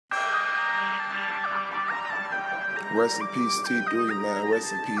Rest in peace T3, man.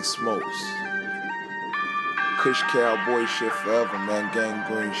 Rest in peace Smokes. Kush cowboy shit forever, man. Gang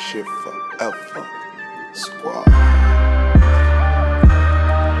green shit forever. Squad.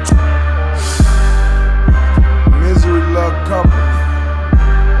 Misery love company.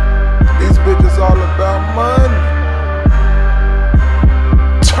 These bitches all about money.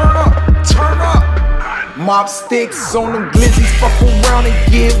 Turn up, turn up. Mop sticks on them glizzies, fuck around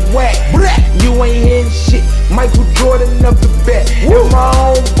and get whacked. You ain't hitting shit, Michael Jordan up the bat. If my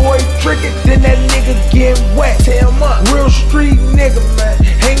own boy trickin', then that nigga get wet. Tell him up. Real street nigga, man.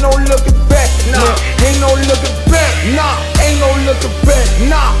 Ain't no looking back, nah. Ain't no looking back, nah. Ain't no looking back,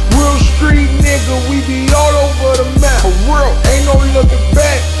 nah. Real street nigga, we be all over the map. For real, ain't no looking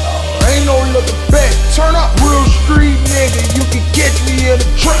back. Ain't no looking back. Turn up, real street nigga. You can catch me in the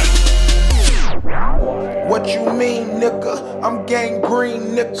trap. What you mean, nigga? I'm gang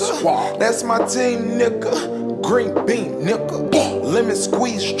green, nigga. That's my team, nigga. Green bean, nigga. Lemon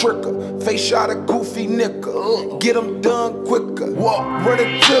squeeze tricker. Face shot a goofy nigga. Get them done quicker. Walk,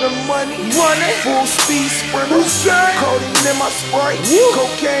 running to the money. Running. Full speed sprinter. Codeine in my Sprite.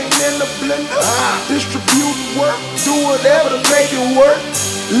 Cocaine in the blender. Distributing work. Do whatever to make it work.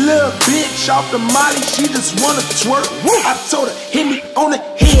 Little bitch off the molly, she just wanna twerk. I told her, hit me on the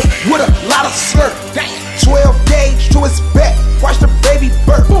head with a lot of slurp. 12 gauge to his back, watch the baby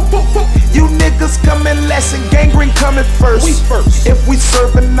birth. You niggas coming last and gangrene coming first. We first. If we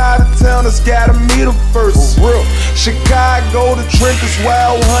surfing out of town, it's gotta meet them first. For real. Chicago, the trenches,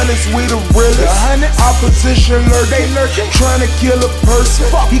 wild hunters, we the realest. Opposition lurk, they lurking, trying to kill a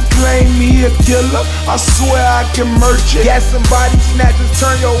person. He claim he a killer, I swear I can merch it. Got somebody snatchers,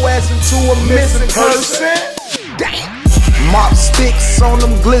 turn your ass into a missing person. Damn. Mop sticks on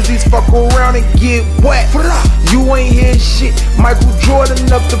them glizzies, fuck around and get wet. You ain't hear shit, Michael Jordan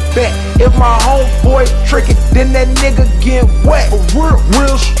up the bat. If my homeboy trickin', then that nigga get wet. For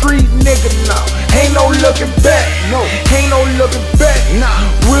real street nigga now. Ain't no looking back, no. Ain't no looking back, nah.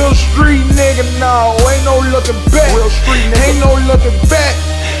 Real street nigga now. Ain't no looking back. Real street nigga. Ain't no looking back.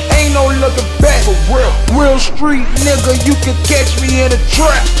 Ain't no looking back. For real street nigga, you can catch me in a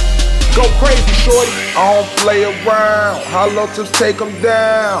trap. Go crazy, shorty. I don't play around. Hollow tips take them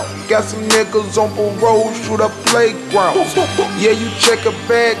down. Got some niggas on parole through the playground. Yeah, you check a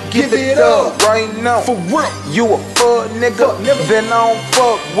bag, give it up right now. For real. You a fuck nigga, then I don't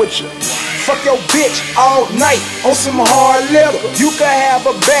fuck with you. Fuck your bitch all night on some hard liquor. You can have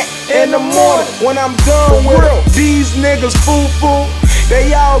her back in the morning when I'm done with her. These niggas foo-foo.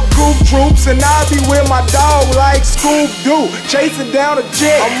 They all goof troops, and I be with my dog like Scoob-Doo. Chasing down a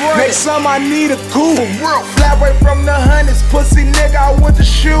jet, next time I need a coup. FlyBoi from the hundreds, pussy nigga, I went to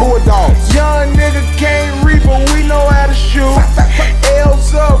shoot. Young nigga can't read, but we know how to shoot.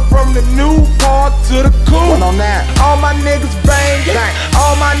 L's up from the new park to the coupe. All my niggas bangin',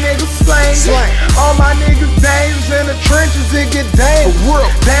 all my niggas slangin', all my niggas dames in the trenches, it get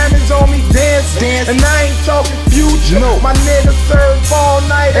dangerous. Diamonds on me dance, and I ain't talking future. My niggas serve all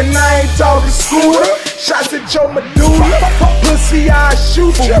night, and I ain't talking scooter. Shots at your medulla, pussy I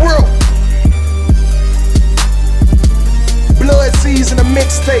shoot for real. Blood season a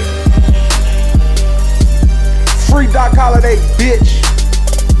mixtape. Free Doc Holiday, bitch.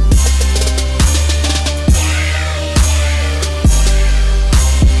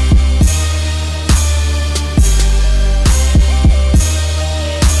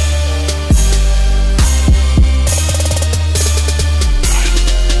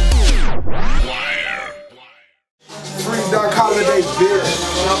 Holiday, bitch.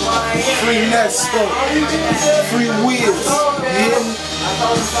 Free Nesto. Free Wheels. Yeah.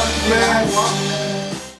 Man.